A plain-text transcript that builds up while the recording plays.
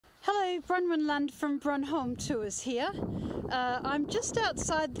Hello, Bronwyn Lund from BronHolm Tours here. I'm just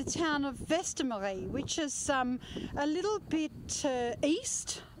outside the town of Vestermarie, which is a little bit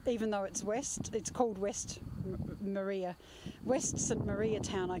east, even though it's west. It's called West St Maria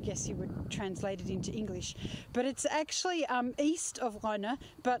town, I guess you would translate it into English. But it's actually east of Rhone,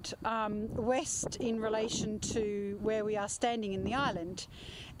 but west in relation to where we are standing in the island.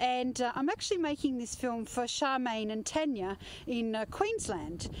 And I'm actually making this film for Charmaine and Tanya in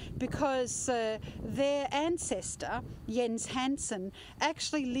Queensland, because their ancestor, Jens Hansen,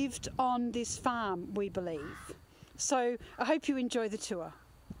 actually lived on this farm, we believe. So I hope you enjoy the tour.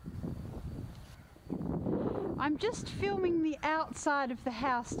 I'm just filming the outside of the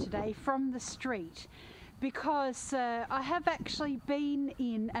house today from the street, because I have actually been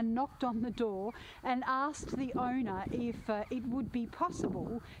in and knocked on the door and asked the owner if it would be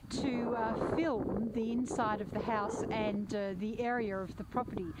possible to film the inside of the house and the area of the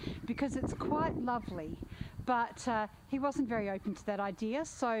property, because it's quite lovely. But he wasn't very open to that idea,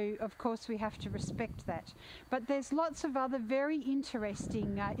 so of course we have to respect that. But there's lots of other very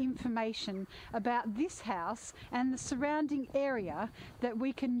interesting information about this house and the surrounding area that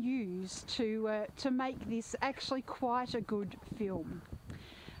we can use to make this actually quite a good film.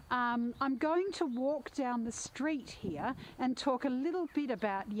 I'm going to walk down the street here and talk a little bit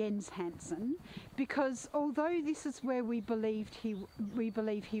about Jens Hansen, because although this is where we believe he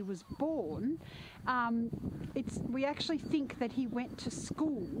was born, we actually think that he went to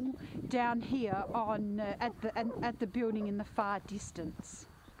school down here on at the building in the far distance.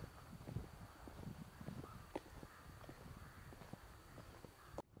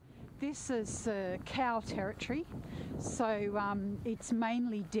 This is cow territory, so it's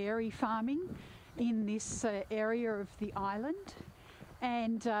mainly dairy farming in this area of the island,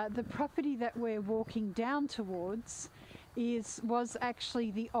 and the property that we're walking down towards was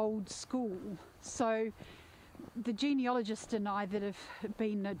actually the old school. So the genealogists and I that have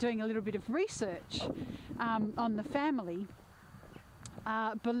been doing a little bit of research on the family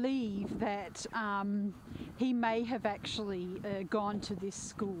believe that he may have actually gone to this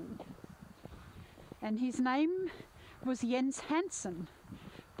school. And his name was Jens Hansen,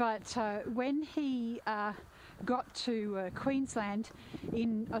 but when he got to Queensland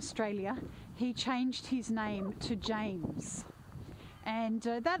in Australia, he changed his name to James. And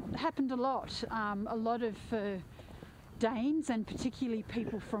that happened a lot. A lot of Danes, and particularly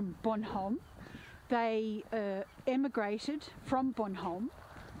people from Bornholm, they emigrated from Bornholm,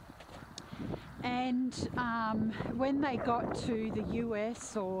 and when they got to the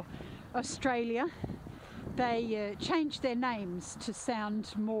US or Australia, they changed their names to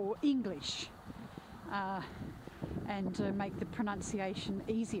sound more English and make the pronunciation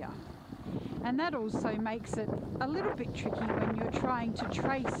easier. And that also makes it a little bit tricky when you're trying to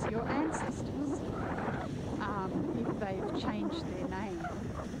trace your ancestors if they've changed their name.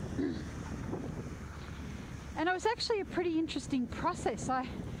 And it was actually a pretty interesting process. I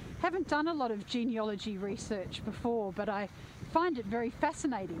haven't done a lot of genealogy research before, but I find it very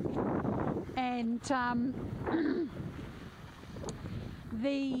fascinating. And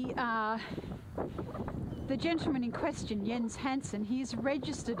the gentleman in question, Jens Hansen, he is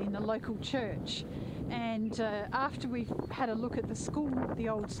registered in the local church. And after we've had a look at the school, the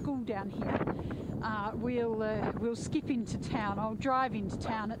old school down here, we'll skip into town. I'll drive into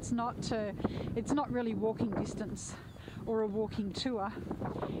town. It's not really walking distance or a walking tour,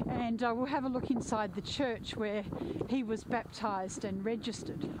 and we'll have a look inside the church where he was baptised and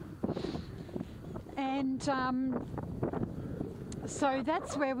registered. And so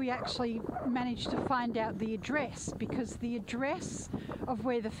that's where we actually managed to find out the address, because the address of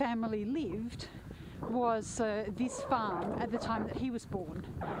where the family lived was this farm at the time that he was born.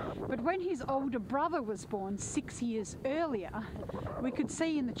 But when his older brother was born 6 years earlier, we could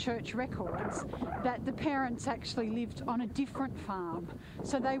see in the church records that the parents actually lived on a different farm.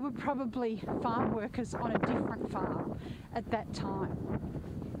 So they were probably farm workers on a different farm at that time.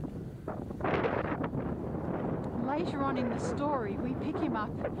 Later on in the story, we pick him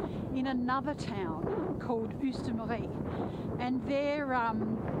up in another town called Vestermarie, and there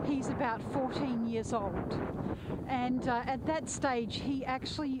he's about 14 years old. And at that stage, he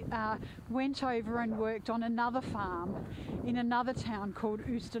actually went over and worked on another farm in another town called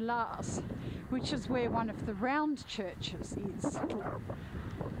Oosterlaars, which is where one of the round churches is.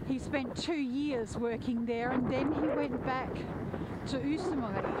 He spent 2 years working there, and then he went back to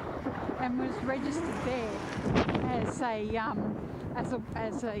Vestermarie and was registered there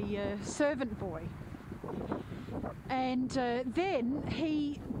as a servant boy. And then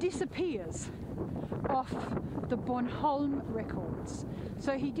he disappears off the BronHolm records.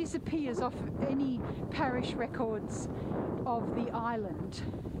 So he disappears off any parish records of the island.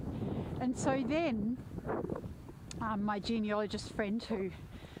 And so then my genealogist friend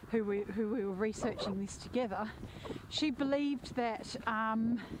who we were researching this together, she believed that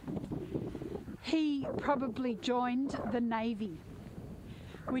he probably joined the Navy,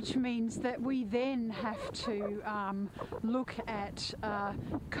 which means that we then have to look at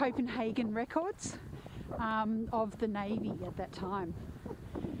Copenhagen records of the Navy at that time.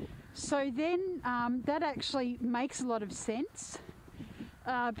 So then that actually makes a lot of sense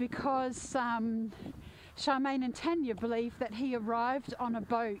because Charmaine and Tanya believe that he arrived on a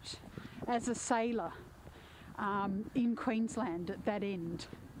boat as a sailor in Queensland at that end.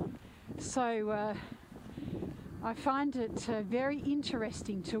 So I find it very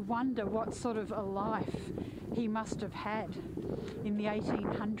interesting to wonder what sort of a life he must have had in the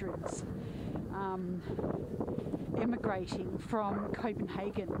 1800s, emigrating from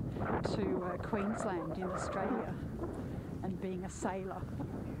Copenhagen to Queensland in Australia and being a sailor.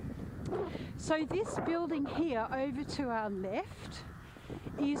 So this building here over to our left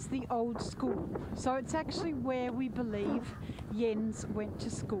is the old school. So it's actually where we believe Jens went to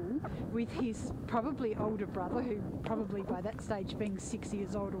school with his probably older brother, who probably by that stage, being 6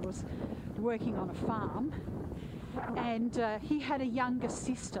 years older, was working on a farm. And he had a younger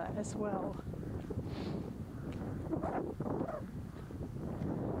sister as well.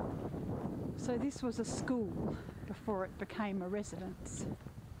 So this was a school before it became a residence.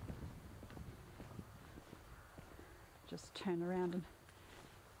 Just turn around and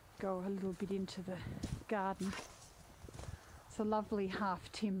go a little bit into the garden. It's a lovely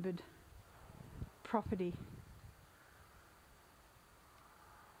half-timbered property.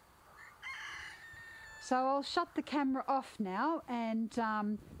 So I'll shut the camera off now and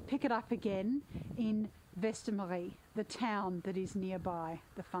pick it up again in Vestermarie, the town that is nearby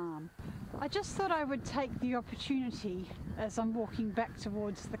the farm. I just thought I would take the opportunity as I'm walking back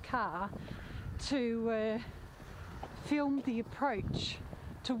towards the car to film the approach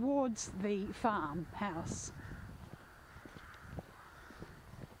towards the farmhouse,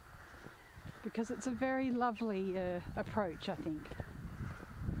 because it's a very lovely approach, I think.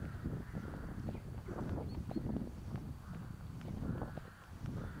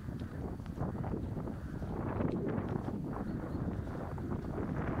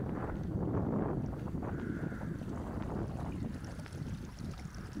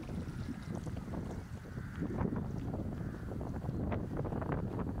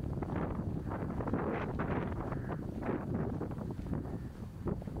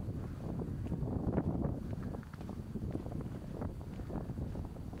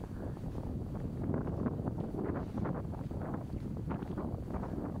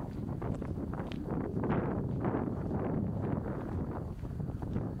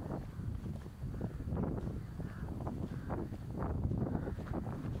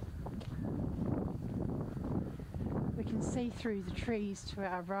 See through the trees to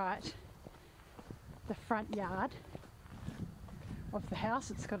our right the front yard of the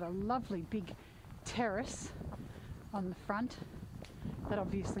house. It's got a lovely big terrace on the front that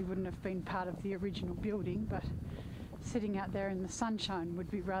obviously wouldn't have been part of the original building, but sitting out there in the sunshine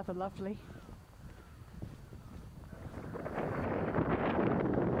would be rather lovely.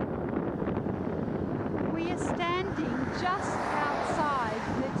 We are standing just outside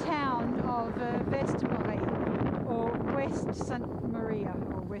the town of Vestermarie, or West St. Maria,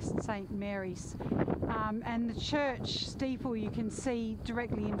 or West St. Mary's. And the church steeple you can see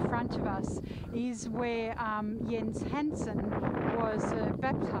directly in front of us is where Jens Hansen was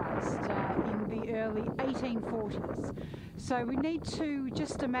baptised in the early 1840s. So we need to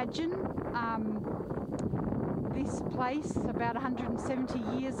just imagine this place about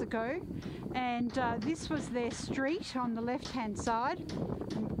 170 years ago, and this was their street on the left hand side.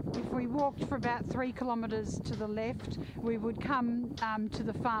 If we walked for about 3 kilometres to the left, we would come to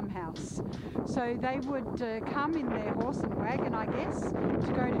the farmhouse. So they would come in their horse and wagon, I guess,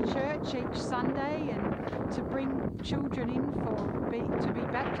 to go to church each Sunday and to bring children in to be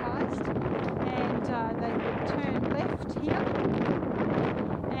baptised. And they would turn left here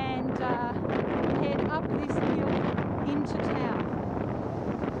and head up this hill into town.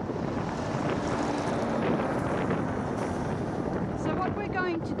 So what we're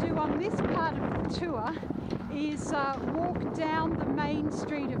going to do on this part of the tour is walk down the main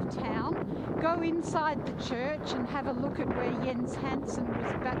street of town, go inside the church and have a look at where Jens Hansen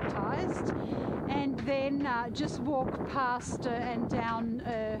was baptised, and then just walk past and down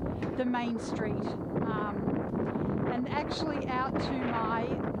the main street, and actually out to my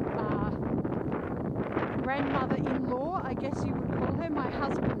grandmother-in-law, I guess you would call her, my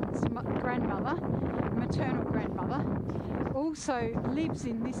husband's grandmother, maternal grandmother, also lives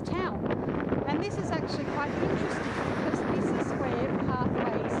in this town. And this is actually quite interesting because this is where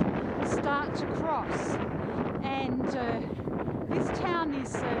pathways start to cross. And this town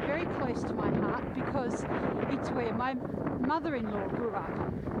is very close to my heart because it's where my mother-in-law grew up.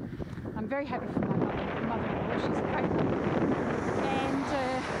 I'm very happy for my mother-in-law, she's a great woman. And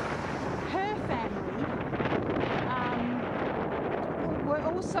her family were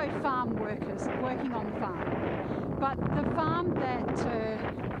also farm workers working on the farm. But the farm that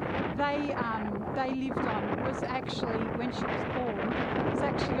they lived on was actually, when she was born, was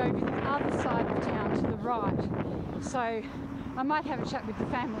actually over the other side of town to the right. So I might have a chat with the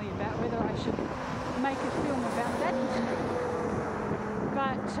family about whether I should make a film about that.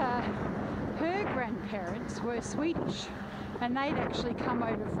 But her grandparents were Swedish, and they'd actually come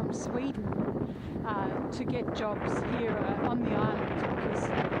over from Sweden to get jobs here on the island,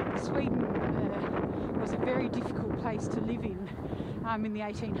 because Sweden was a very difficult place to live in the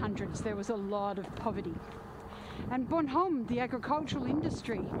 1800s. There was a lot of poverty. And Bornholm, the agricultural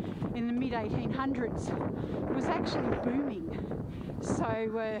industry in the mid-1800s, was actually booming.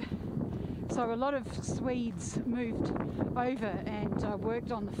 So a lot of Swedes moved over and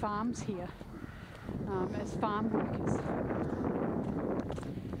worked on the farms here as farm workers.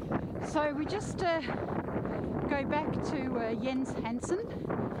 So we just go back to Jens Hansen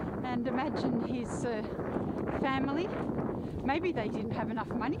and imagine his family. Maybe they didn't have enough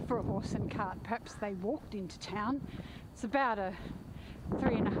money for a horse and cart. Perhaps they walked into town. It's about a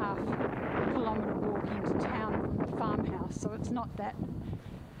 3.5 kilometre walk into town from the farmhouse, so it's not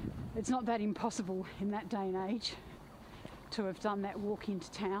that impossible in that day and age to have done that walk into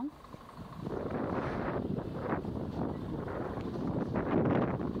town.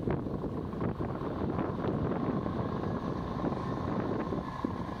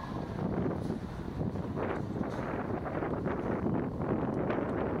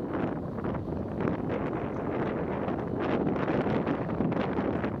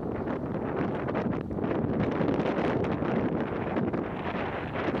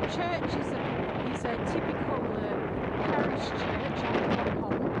 Is a typical parish church on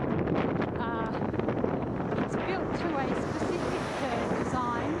Bornholm. It's built to a specific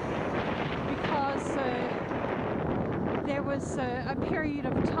design because there was a period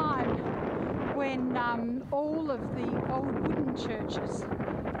of time when all of the old wooden churches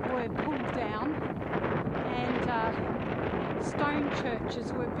were pulled down and stone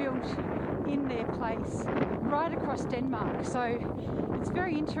churches were built in their place right across Denmark. So it's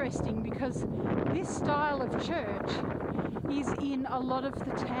very interesting because this style of church is in a lot of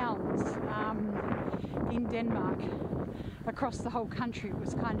the towns in Denmark across the whole country. It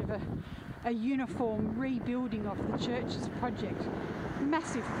was kind of a uniform rebuilding of the church's project,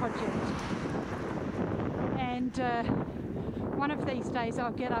 massive project. And one of these days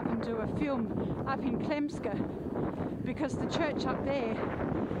I'll get up and do a film up in Klemske, because the church up there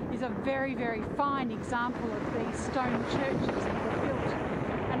is a very, very fine example of these stone churches that were built,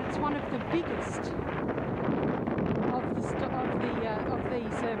 and it's one of the biggest of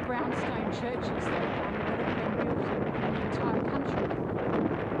these brownstone churches that have been built in the entire country.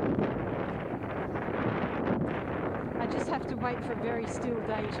 I just have to wait for a very still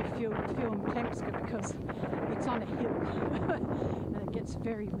day to film Klemske because it's on a hill and it gets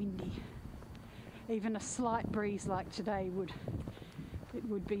very windy. Even a slight breeze like today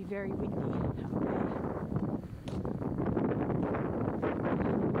would be very windy up there.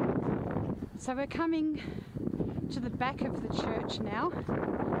 So we're coming to the back of the church now,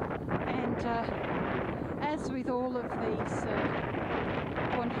 and as with all of these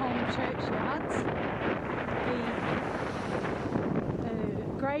Bornholm churchyards, the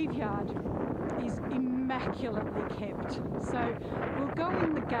graveyard is immaculately kept. So we'll go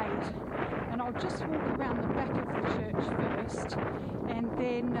in the gate and I'll just walk around the back of the church first and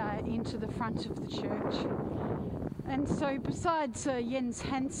then into the front of the church. And so besides Jens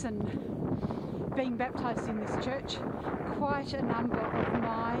Hansen being baptised in this church, quite a number of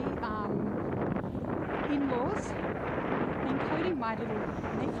my in-laws, including my little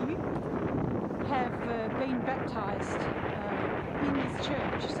nephew, have been baptised in this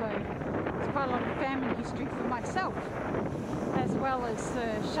church. So it's quite a lot of family history for myself, as well as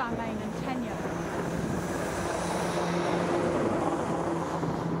Charmaine and Tanya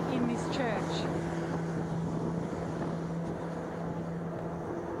in this church.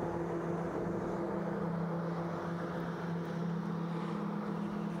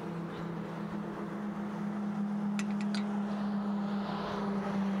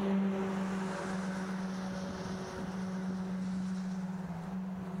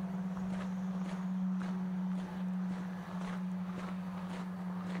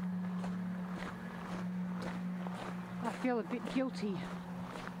 feel a bit guilty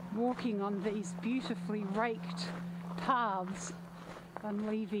walking on these beautifully raked paths and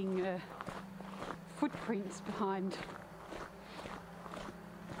leaving footprints behind.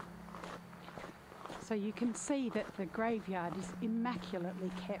 So you can see that the graveyard is immaculately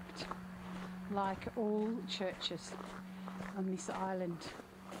kept, like all churches on this island.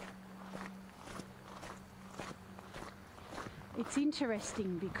 It's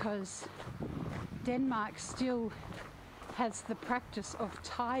interesting because Denmark still has the practice of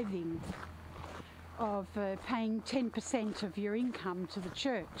tithing, of paying 10% of your income to the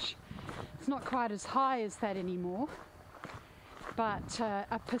church. It's not quite as high as that anymore, but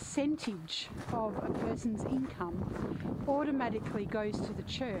a percentage of a person's income automatically goes to the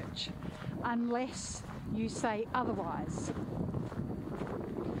church unless you say otherwise.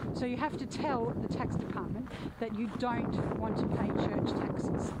 So you have to tell the tax department that you don't want to pay church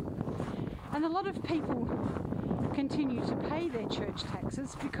taxes. And a lot of people continue to pay their church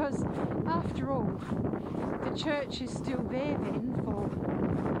taxes because, after all, the church is still there then for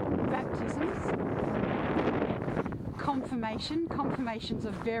baptisms, confirmation. Confirmation's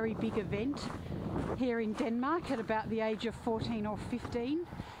a very big event here in Denmark at about the age of 14 or 15.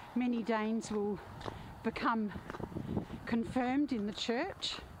 Many Danes will become confirmed in the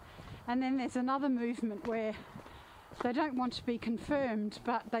church. And then there's another movement where they don't want to be confirmed,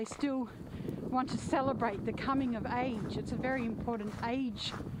 but they still want to celebrate the coming of age. It's a very important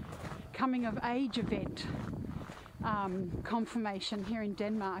coming of age event, confirmation here in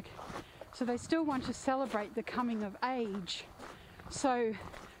Denmark. So they still want to celebrate the coming of age. So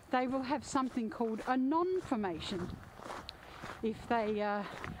they will have something called a non-formation if they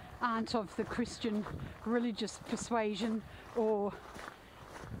aren't of the Christian religious persuasion, or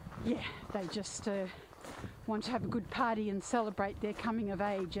they just want to have a good party and celebrate their coming of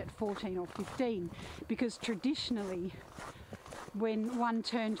age at 14 or 15, because traditionally when one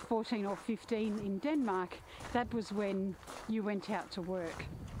turned 14 or 15 in Denmark, that was when you went out to work.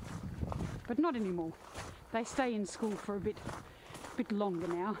 But not anymore. They stay in school for a bit longer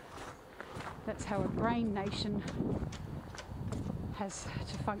now. That's how a brain nation has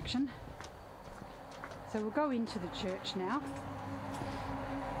to function. So we'll go into the church now.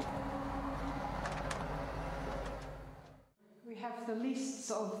 We have the lists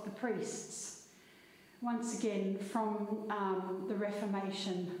of the priests, once again from the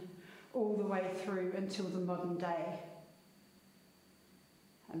Reformation all the way through until the modern day.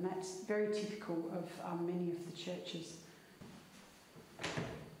 And that's very typical of many of the churches.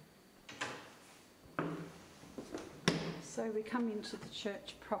 So we come into the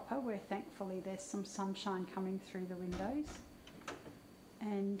church proper, where thankfully there's some sunshine coming through the windows.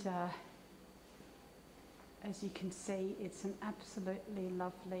 And as you can see, it's an absolutely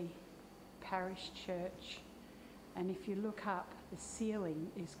lovely parish church. And if you look up, the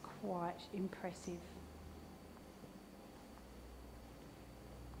ceiling is quite impressive.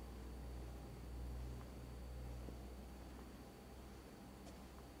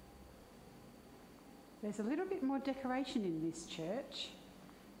 There's a little bit more decoration in this church.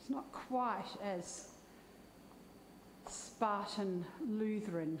 It's not quite as Spartan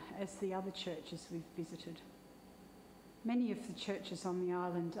Lutheran as the other churches we've visited. Many of the churches on the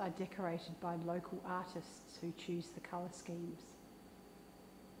island are decorated by local artists who choose the colour schemes.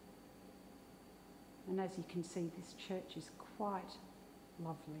 And as you can see, this church is quite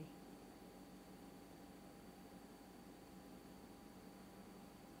lovely.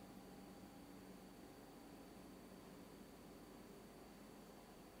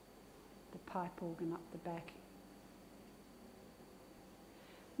 Pipe organ up the back.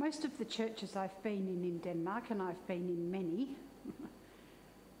 Most of the churches I've been in Denmark, and I've been in many,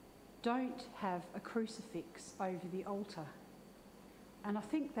 don't have a crucifix over the altar. And I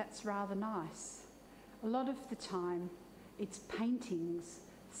think that's rather nice. A lot of the time it's paintings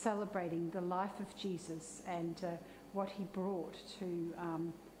celebrating the life of Jesus and what he brought to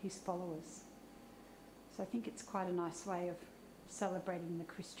his followers. So I think it's quite a nice way of celebrating the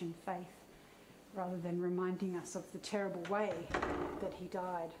Christian faith, rather than reminding us of the terrible way that he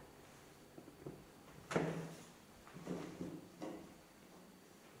died.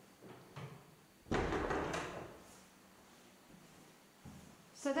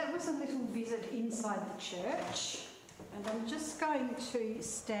 So that was a little visit inside the church, and I'm just going to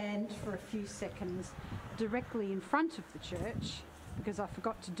stand for a few seconds directly in front of the church, because I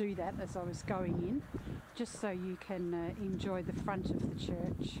forgot to do that as I was going in, just so you can enjoy the front of the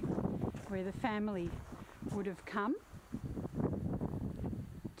church, where the family would have come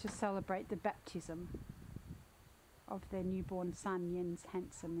to celebrate the baptism of their newborn son Jens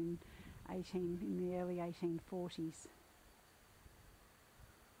Hansen in the early 1840s.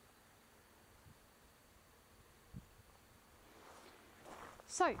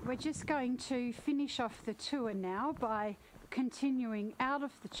 So we're just going to finish off the tour now by continuing out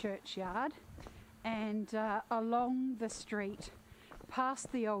of the churchyard and along the street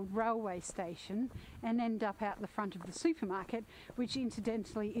past the old railway station and end up out the front of the supermarket, which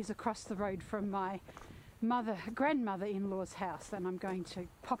incidentally is across the road from my grandmother-in-law's house, and I'm going to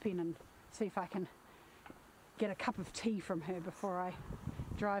pop in and see if I can get a cup of tea from her before I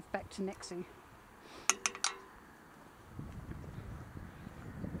drive back to Nexu.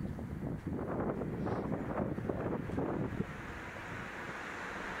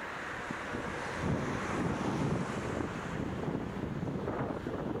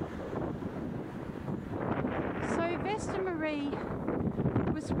 Vestermarie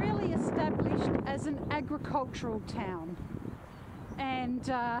was really established as an agricultural town, and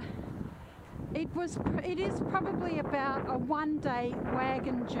it is probably about a one-day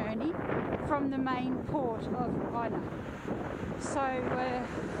wagon journey from the main port of Ina. So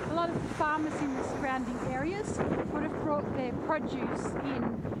a lot of the farmers in the surrounding areas would have brought their produce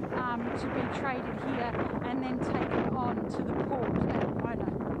in to be traded here and then taken on to the port at Ina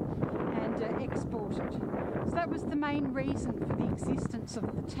and exported. So that was the main reason for the existence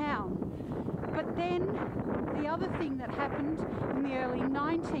of the town. But then the other thing that happened in the early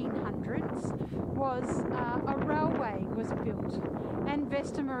 1900s was a railway was built, and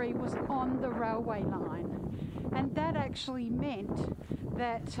Vestermarie was on the railway line. And that actually meant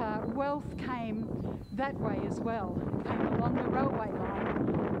that wealth came that way as well. It came along the railway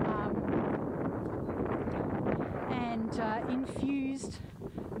line and infused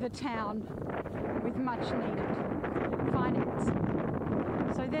the town with much needed finance.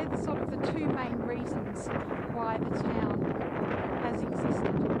 So they're sort of the two main reasons why the town has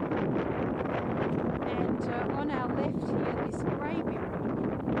existed. And on our left here, this grey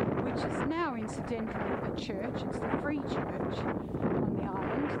building, which is now incidentally a church. It's the Free Church on the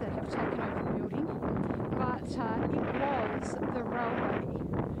island that have taken over the building, but it was the railway.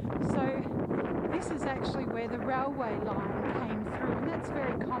 So this is actually where the railway line came through, and that's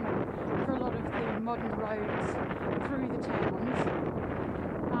very common for a lot of the modern roads through the towns.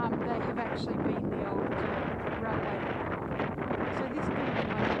 They have actually been the old railway line. So this building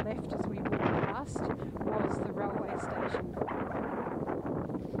on the left as we walk past was the railway station.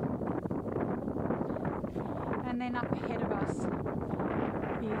 And then up ahead of us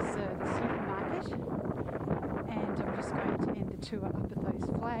is the supermarket, and I'm just going to end the tour up at those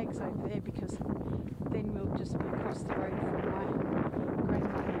flags over there, because then we'll just be across the road from my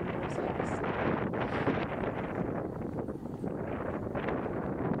grandmother-in-law's house.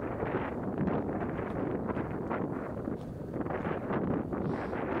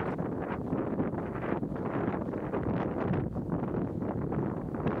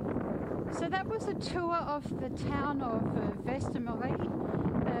 So that was a tour of the town of Vestermarie.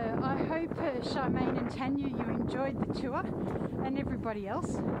 I hope Charmaine and Tanya, you enjoyed the tour, and everybody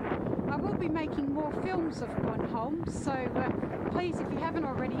else. I will be making more films of BronHolm, so please, if you haven't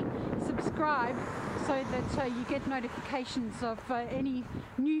already, subscribe so that you get notifications of any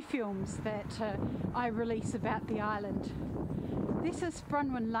new films that I release about the island. This is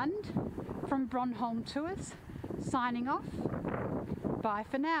Bronwyn Lund from BronHolm Tours, signing off. Bye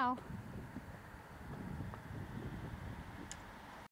for now.